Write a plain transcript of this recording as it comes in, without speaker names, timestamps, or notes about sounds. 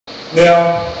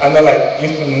Now, I know like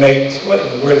infant, what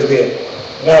in the world is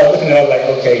that? Now looking at it like,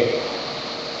 okay,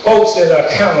 folks that are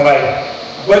kind of like,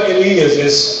 what it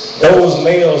is those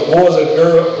males, boys or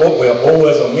girls, well,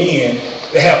 boys or men,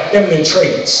 that have feminine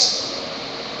traits.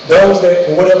 Those that,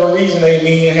 for whatever reason, they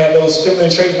mean have those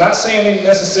feminine traits. Not saying they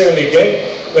necessarily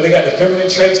gay, but they got the feminine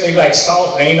traits. They like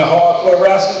soft. They ain't a hardcore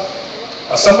wrestler.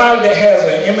 Or somebody that has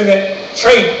an eminent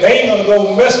trait, they ain't gonna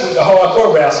go mess with the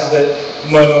hardcore wrestlers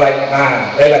that mother like,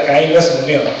 nah, they like, I ain't messing with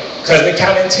them. Because they're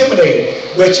kind of intimidated.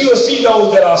 But you'll see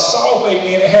those that are soft,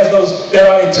 amen, that has those that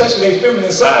are in touch with their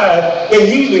feminine side, they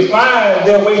usually find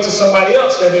their way to somebody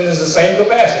else that is the same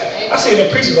capacity. I see it in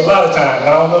preachers a lot of times.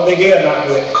 I don't know if they get it or not,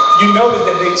 but you notice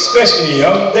that they, especially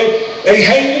young, they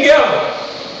hang together.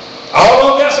 All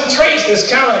of them got some traits that's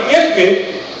kind of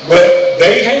iffy, but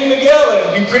they hang together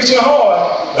and be preaching hard.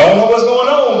 Don't know what's going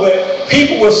on, but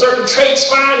people with certain traits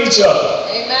find each other.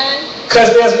 Amen.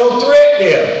 Because there's no threat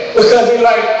there. Because they're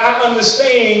like, I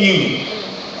understand you.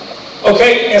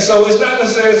 Okay? And so it's not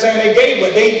necessarily saying they're gay,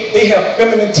 but they have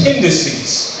feminine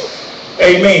tendencies.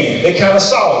 Amen. They kind of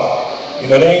soft. You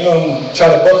know, they ain't going to try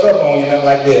to buck up on you, nothing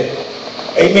like that.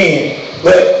 Amen.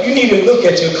 But you need to look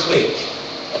at your clique.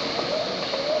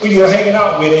 Who you're hanging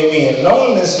out with, amen.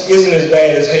 Loneliness isn't as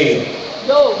bad as hell.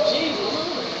 No, Jesus.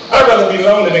 I'd rather be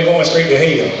lonely than going straight to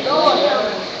hell.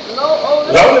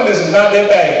 Loneliness is not that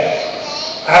bad.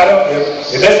 I don't,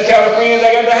 if that's the kind of friends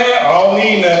I got to have, I don't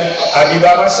need none. I be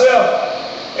by myself.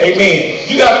 Amen.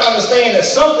 You got to understand that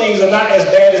some things are not as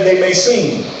bad as they may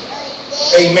seem.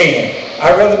 Amen.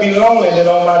 I'd rather be lonely than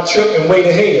on my trip and way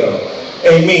to hell.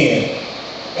 Amen.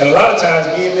 And a lot of times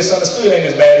being misunderstood ain't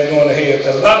as bad as going to hell,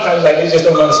 because a lot of times like they just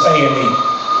don't understand me.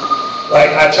 Like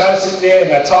I try to sit there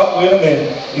and I talk with them, and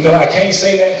you know I can't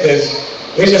say that because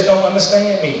they just don't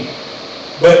understand me.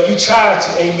 But you try to,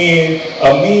 amen,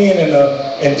 amend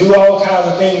and do all kinds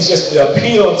of things just to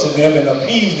appeal to them and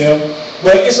appease them.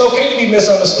 But it's okay to be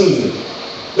misunderstood.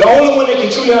 The only one that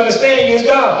can truly understand you is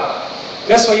God.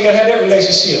 That's why you gotta have that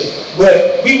relationship.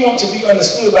 But we want to be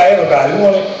understood by everybody. We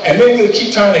want to, and then we'll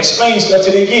keep trying to explain stuff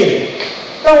till they get it.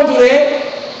 Don't do that.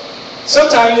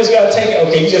 Sometimes you just gotta take it.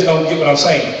 Okay, you just don't get what I'm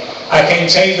saying. I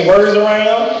can't change the words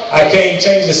around. I can't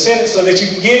change the sentence so that you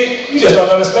can get it. You just don't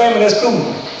understand me. That's cool.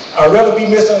 I'd rather be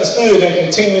misunderstood than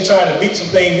continue trying to beat some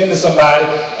things into somebody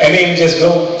and then just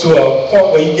go to a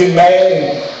point where you get mad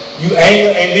and you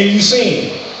anger and then you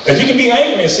sin. Because you can be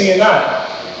angry and sin not.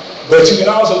 But you can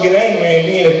also get angry and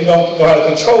then if you don't know how to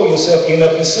control yourself, you end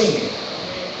up in sin.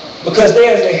 Because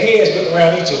there's a hedge built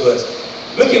around each of us.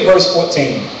 Look at verse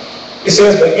 14. It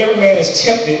says, but every man is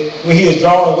tempted when he is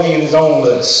drawn away in his own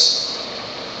lust.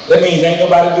 That means ain't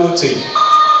nobody do it to you.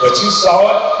 But you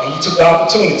saw it and you took the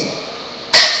opportunity.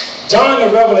 John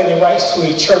the Revelator writes to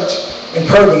a church in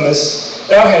Pergamos,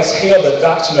 thou hast held the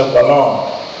doctrine of Balaam.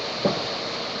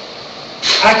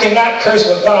 I cannot curse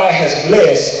what God has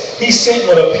blessed. He sent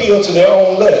what appeal to their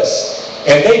own lust,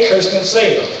 and they curse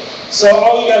themselves. So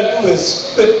all you got to do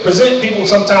is present people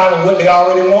sometimes with what they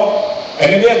already want,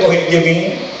 and then they'll go ahead and give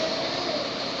in.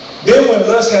 Then when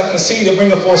lust hath conceived, it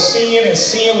bringeth forth sin, and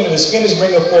sin, when it is finished,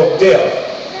 bringeth forth death.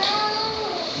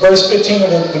 Verse 15 of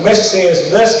the message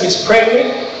says, lust gets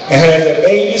pregnant and has a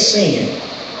baby sin.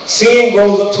 Sin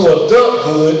grows up to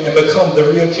adulthood and becomes the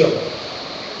real killer.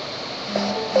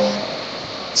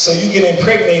 So you get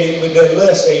impregnated with that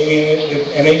lust, amen,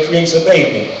 and it creates a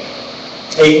baby.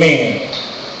 Amen.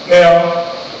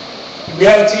 Now, the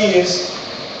reality is,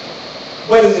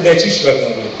 what is it that you're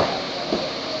struggling with?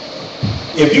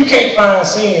 If you can't find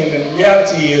sin, then the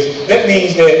reality is, that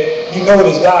means that you know it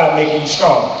is God making you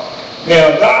strong.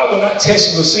 Now, God will not test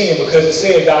you with sin because it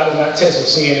said God does not test with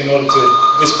sin in order to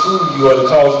disprove you or to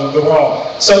cause you to go wrong.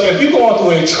 So if you're going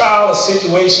through a trial or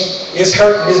situation, it's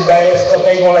hurting, it's bad, stuff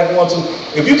ain't going like you want to.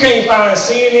 If you can't find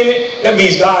sin in it, that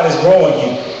means God is growing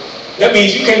you. That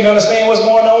means you can't understand what's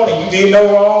going on and you did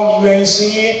no wrong, you ain't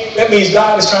sin. That means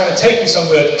God is trying to take you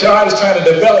somewhere. God is trying to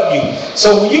develop you.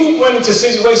 So when you run into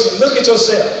situations, look at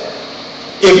yourself.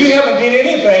 If you haven't did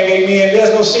anything, amen,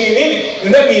 there's no sin in it,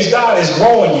 then that means God is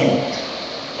growing you.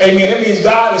 Amen. That means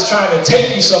God is trying to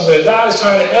take you somewhere. God is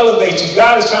trying to elevate you.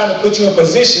 God is trying to put you in a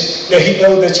position that He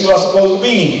knows that you are supposed to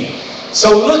be in.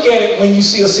 So look at it when you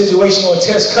see a situation or a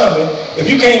test coming. If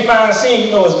you can't find sin, you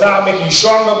know it's God making you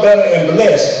stronger, better, and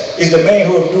blessed is the man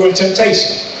who endured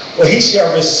temptation, for he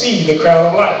shall receive the crown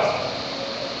of life.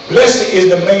 Blessed is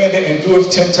the man that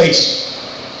endures temptation.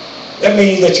 That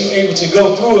means that you're able to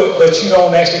go through it, but you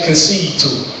don't actually concede to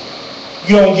it.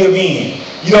 You don't give in.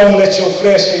 You don't let your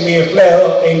flesh, amen, flare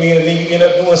up, amen, and then you end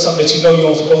up doing something that you know you're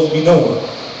not supposed to be doing.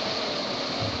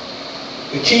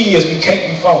 The key is we can't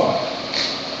be phony.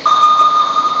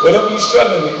 Whatever you're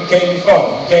struggling with, you can't be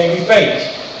phony. You can't be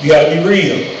fake. You got to be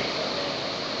real.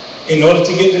 In order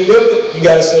to get delivered, you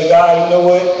got to say, God, you know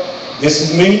what? This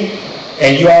is me.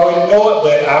 And you already know it,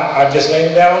 but I just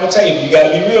laid it down on the table. You got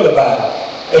to be real about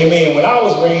it. Amen. When I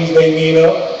was raised, amen,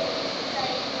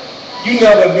 you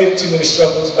never admitted too many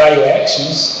struggles by your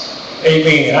actions.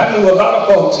 Amen. I knew a lot of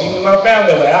folks, even my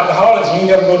family, were alcoholics. You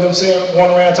never go to them sitting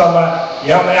going around talking about,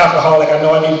 yeah, I'm an alcoholic. I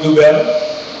know I need to do better.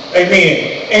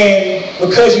 Amen. And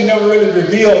because you never really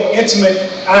revealed intimate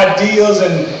ideas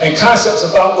and concepts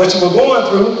about what you were going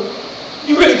through,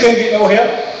 you really couldn't get no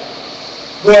help.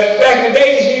 But back in the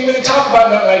days, you didn't really talk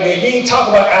about nothing like that. You didn't talk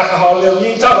about alcoholism.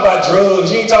 You didn't talk about drugs.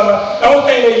 You didn't talk about, the only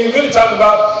thing that you really talked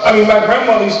about, I mean, my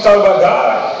grandmother used to talk about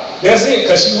God. That's it,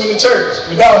 because she went to church.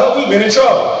 Without her, we've been in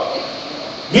trouble.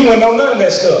 You wouldn't know none of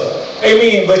that stuff.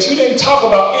 Amen. But you didn't talk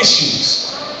about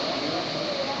issues.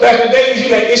 Back in the days, you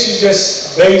let issues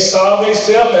just, they solve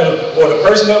themselves, or the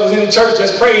person that was in the church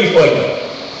just prayed for you.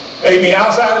 Amen.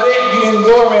 Outside of that, you didn't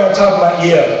go around talking about,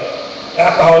 yeah,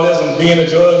 alcoholism, being a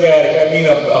drug addict, I mean,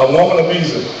 a woman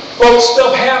abuser. Folks,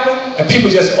 stuff happened, and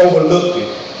people just overlooked it.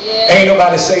 Yeah. Ain't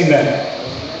nobody say nothing.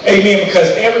 Amen.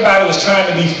 Because everybody was trying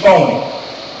to be phony.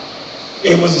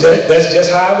 That's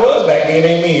just how it was back then.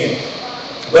 Amen.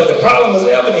 But the problem was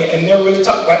evident and never really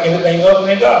talked about anything other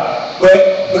than God.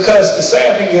 But because the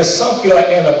sad thing is, some feel like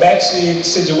they're in a backslid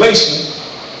situation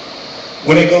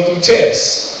when they go through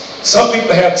tests. Some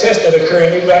people have tests that occur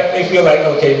and they feel like,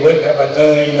 okay, what have I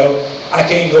done? You know, I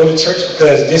can't go to church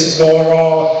because this is going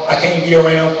wrong. I can't be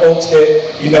around folks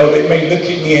that, you know, they may look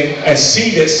at me and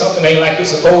see that something ain't like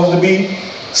it's supposed to be.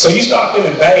 So you start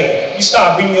feeling bad. You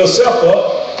start beating yourself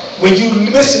up when you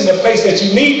miss in the place that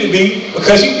you need to be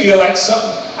because you feel like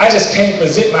something, I just can't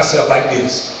present myself like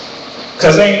this.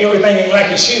 Because everything ain't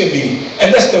like it should be.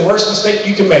 And that's the worst mistake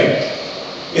you can make,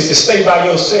 is to stay by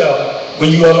yourself when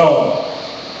you're alone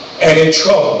and in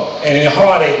trouble and in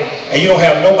heartache, and you don't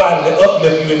have nobody to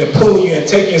uplift you and to pull you and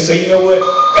take you and say, you know what,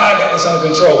 God got this under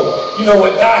control. You know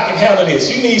what, God can handle this.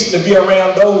 You need to be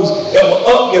around those that will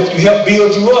uplift you, help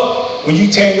build you up when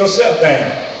you tear yourself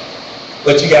down.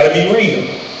 But you got to be real.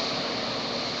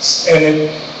 And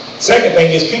the second thing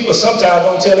is, people sometimes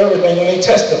don't tell everything when they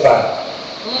testify.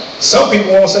 Some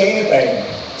people won't say anything,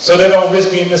 so they don't risk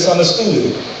being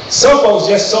misunderstood. Some folks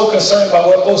just so concerned about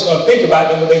what folks are going to think about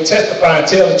them when they testify and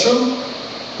tell the truth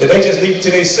that they just leave it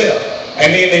to themselves. And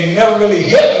then they never really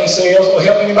help themselves or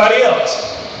help anybody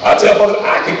else. I tell folks,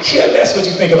 I could care less what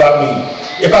you think about me.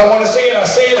 If I want to say it, I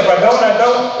say it. If I don't, I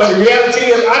don't. But the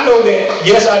reality is, I know that,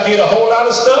 yes, I did a whole lot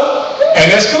of stuff, and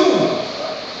that's cool.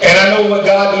 And I know what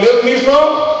God delivered me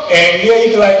from. And yeah,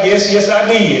 you can like, yes, I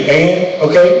did. And,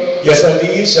 okay, yes, I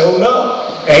did. Show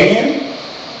enough.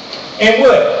 And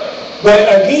what? But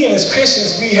again, as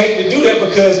Christians, we hate to do that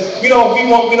because we don't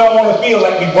want to feel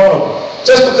like we're vulnerable.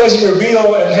 Just because you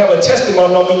reveal and have a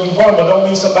testimony don't mean you're vulnerable. Don't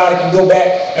mean somebody can go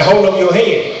back and hold up your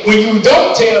head. When you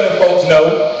don't tell and folks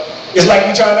know, it's like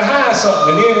you're trying to hide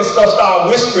something. And then this stuff start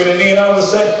whispering, and then all of a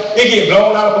sudden, it get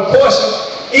blown out of proportion.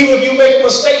 Even if you make a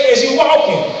mistake as you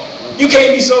walking, you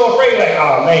can't be so afraid like,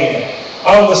 oh man.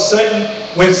 All of a sudden,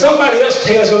 when somebody else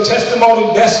tells your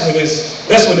testimony, that's when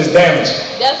it's damaging.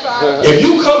 That's right. If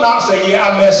you come out and say, yeah,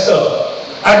 I messed up.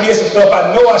 I did some stuff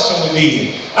I know I shouldn't have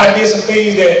did. I did some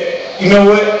things that, you know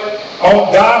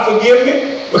what, God forgive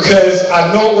me because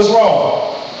I know it was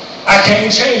wrong. I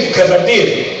can't change it because I did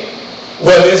it.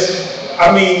 Well,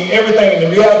 everything in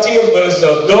the reality is, whether it's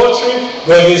adultery,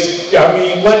 whether it's,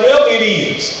 whatever it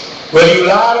is, whether you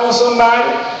lied on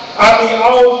somebody,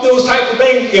 all those types of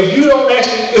things, if you don't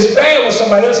actually, it's bad when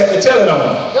somebody else has to tell it on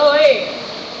you. Go ahead.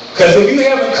 Because if you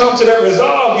haven't come to that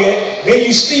resolve yet, then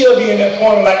you still be in that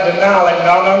point of like denial, like,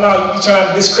 no, you're trying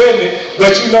to discredit it,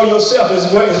 but you know yourself is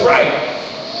what is right.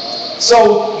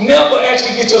 So never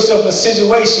actually get yourself in a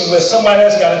situation where somebody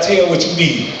else got to tell what you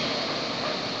did.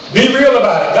 Be real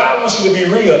about it. God wants you to be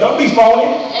real. Don't be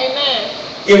phony. Amen.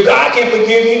 If God can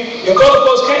forgive you, if other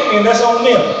folks can't, then that's on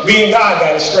them. Me and God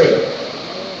got it straight.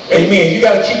 Amen. You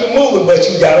got to keep it moving, but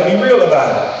you got to be real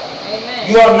about it.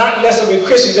 Amen. You are not less of a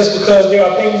Christian just because there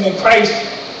are things in Christ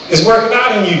that's working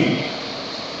out in you.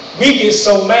 We get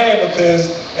so mad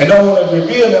and don't want to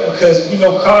reveal that because,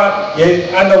 God, yeah,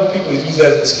 I know people use that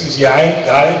as an excuse. Yeah,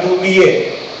 God ain't doing me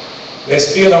yet. They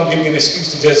still don't give me an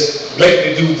excuse to just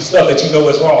blatantly do the stuff that you know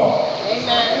is wrong.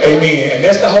 Amen. Amen. And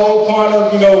that's the whole point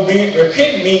of, being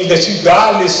repentant means that you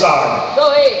godly sorry.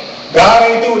 Go ahead. God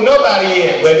ain't doing nobody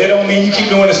yet, but that don't mean you keep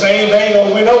doing the same thing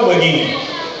over and over again.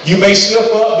 You may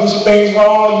slip up, do some things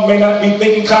wrong, you may not be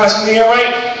thinking constantly and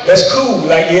right. That's cool.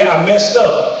 Like, yeah, I messed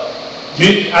up.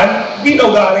 We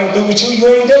know God ain't through with you, you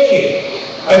ain't dead.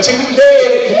 Until you're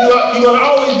dead, you're going to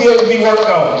always be able to be worked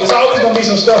on. There's always going to be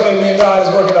some stuff that me and God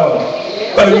is working on.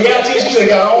 But the reality is you just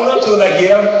got to own up to it like,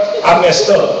 yeah, I messed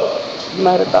up.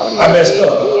 I messed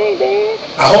up.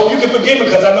 I hope you can forgive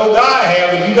me because I know God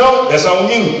has. If you don't, that's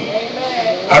on you.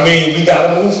 I mean, we got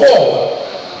to move forward.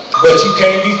 But you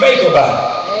can't be fake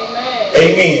about it.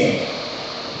 Amen.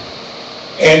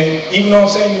 And even though I'm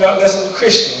saying you're not less of a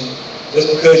Christian, just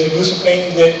because you do some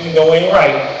things that you know ain't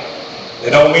right,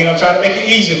 that don't mean I'm trying to make it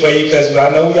easy for you, because I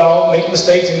know we all make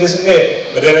mistakes and this and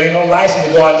that, but there ain't no license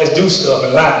to go out and just do stuff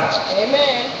and lie.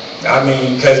 Amen. I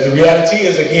mean, because the reality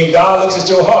is, again, God looks at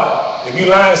your heart. If you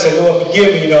lie and say, Lord,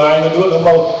 forgive me, I ain't going to do it no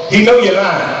more, He know you're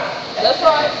lying. That's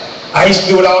right. I used to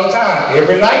do it all the time,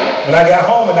 every night. When I got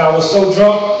home and I was so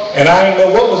drunk and I didn't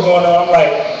know what was going on, I'm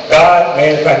like, God,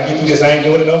 man, if I can get through this, I ain't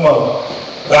doing it no more.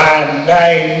 I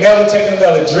ain't never taking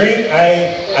another drink.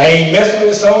 I ain't messing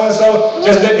with so-and-so.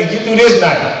 Just let me get through this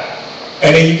night.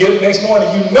 And then you get up the next morning.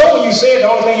 You know when you said,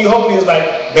 the only thing you hoping is like,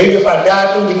 maybe if I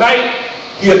die through the night,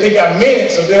 He'll think I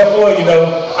meant it, so therefore,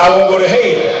 I won't go to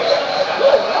hell.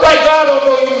 Like God don't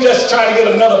know you just trying to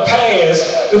get another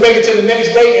pass to make it to the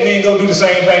next day and then go do the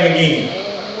same thing again.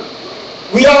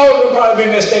 We all have probably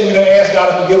been in that state we done ask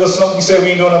God to forgive us something we said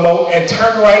we ain't doing no more and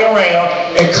turn right around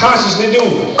and consciously do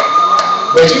it.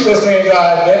 But you just saying,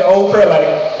 God, that old prayer, like,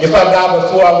 if I die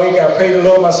before I wake, I pray the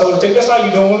Lord my soul to take. That's how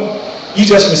you doing. You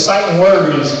just reciting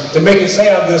words to make it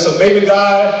sound good. So maybe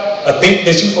God think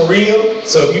that you for real.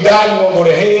 So if you die, you won't go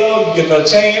to hell. You get another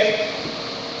chance.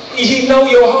 He know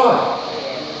your heart.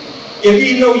 If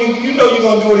He know you know you're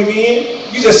going to do it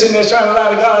again. You just sitting there trying to lie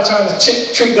to God, trying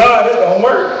to treat God. That don't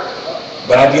work.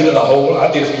 But I did it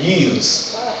for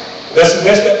years. That's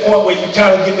that point where you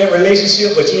kind of get in that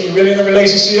relationship, but you ain't really in a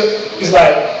relationship. It's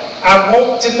like, I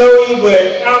want to know you,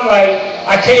 but I'm like,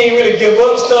 I can't really give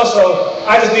up stuff, so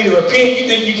I just need to repent. You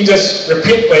think you can just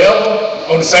repent forever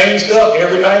on the same stuff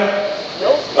every night?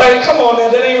 Nope. Like, come on,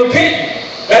 man, that ain't repenting.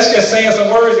 That's just saying some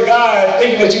words to God,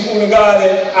 thinking that you're fooling God,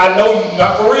 that I know you're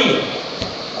not for real.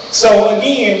 So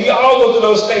again, we all go through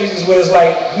those stages where it's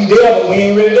like, we there, but we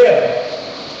ain't really there.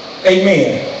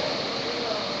 Amen.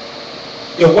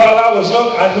 If while I was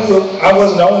young, I knew I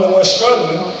wasn't the only one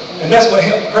struggling, and that's what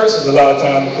helped persons a lot of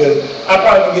times, because I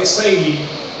probably didn't get saved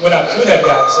when I could have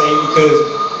got saved, because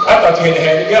I thought you had to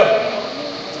have it together.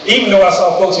 Even though I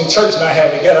saw folks in church not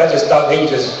have it together, I just thought they were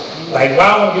just like, well,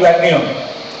 I want to be like them.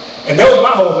 And that was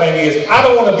my whole thing is, I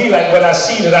don't want to be like what I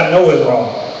see that I know is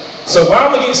wrong. So when I'm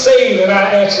going to get saved and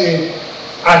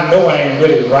I know I ain't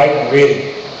really right and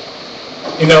ready.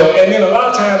 And then a lot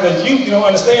of times as youth, you don't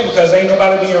understand because ain't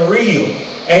nobody being real.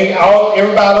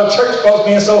 Everybody on church folks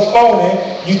being so phony.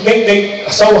 You think they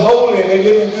so holy and they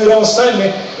living good on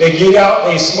Sunday. They get out,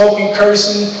 they smoking,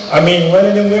 cursing,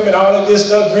 running them women, all of this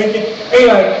stuff, drinking. And you're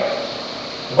like,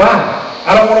 wow,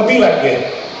 I don't want to be like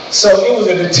that. So it was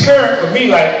a deterrent for me,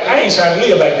 like, I ain't trying to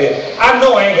live like that. I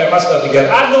know I ain't got my stuff together.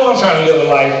 I know I'm trying to live a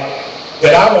life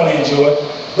that I want to enjoy.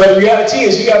 But the reality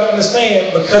is, you got to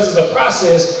understand, because it's a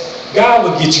process, God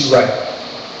will get you right.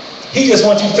 He just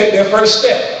wants you to take that first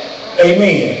step.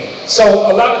 Amen. So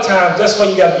a lot of times, that's why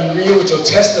you got to be real with your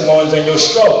testimonies and your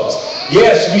struggles.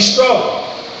 Yes, we struggle.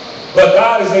 But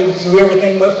God is able to do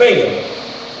everything but fail.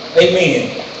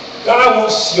 Amen. God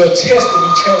wants your test to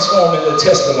be transformed into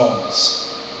testimonies.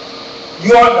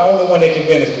 You aren't the only one that can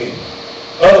benefit.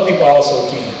 Other people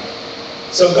also can.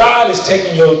 So God is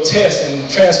taking your tests and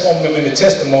transforming them into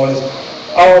testimonies.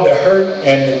 All the hurt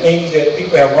and the things that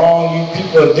people have wronged you,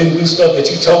 people didn't do stuff that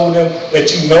you told them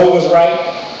that you know was right.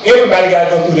 Everybody got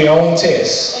to go through their own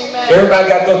tests. Amen. Everybody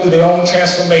got to go through their own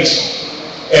transformation.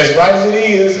 As right as it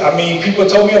is, people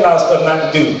told me a lot of stuff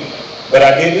not to do, but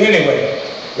I did it anyway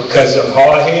because I'm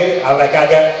hard-headed. I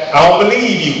don't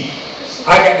believe you.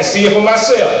 I got to see it for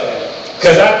myself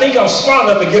because I think I'm smart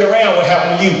enough to get around what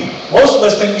happened to you. Most of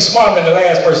us think we're smarter than the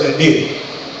last person that did it.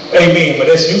 Amen. But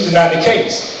that's usually not the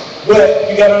case. But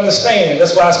you got to understand,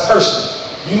 that's why it's personal.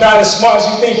 You're not as smart as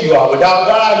you think you are. Without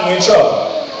God, you're in trouble.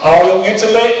 All your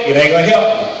intellect, it ain't going to help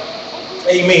you.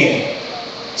 Amen.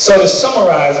 So to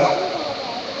summarize it,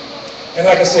 and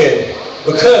like I said,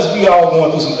 because we all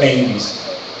going through some things,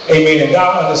 amen, and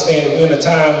God understands that we're in a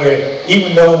time where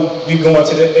even though we're going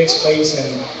to that next place and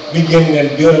we getting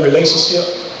and building a relationship,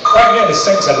 right now the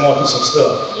saints are going through some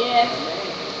stuff. Yeah.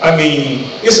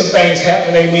 There's some things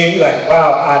happening, amen. You're like,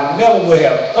 wow, I never would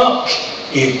have thunk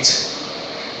it.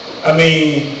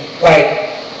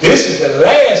 This is the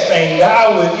last thing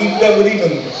that would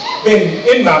even been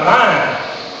in my mind.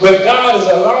 But God is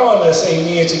allowing us,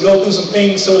 amen, to go through some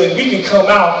things so that we can come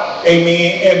out,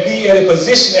 amen, and be in a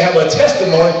position to have a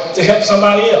testimony to help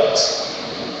somebody else.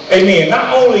 Amen.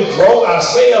 Not only grow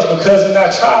ourselves because in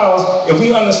our trials, if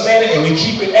we understand it and we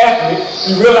keep it accurate,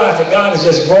 we realize that God is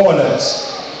just growing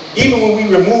us. Even when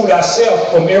we removed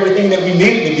ourselves from everything that we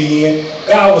needed to be in,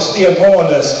 God was still growing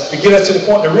us to get us to the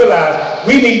point to realize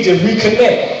we need to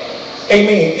reconnect.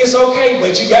 Amen. It's okay,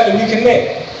 but you got to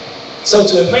reconnect. So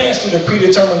to advance to the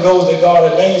predetermined goals that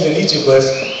God ordains in each of us,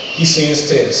 He sends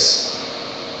tests.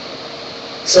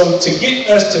 So to get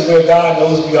us to where God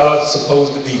knows we are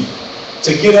supposed to be,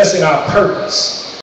 to get us in our purpose,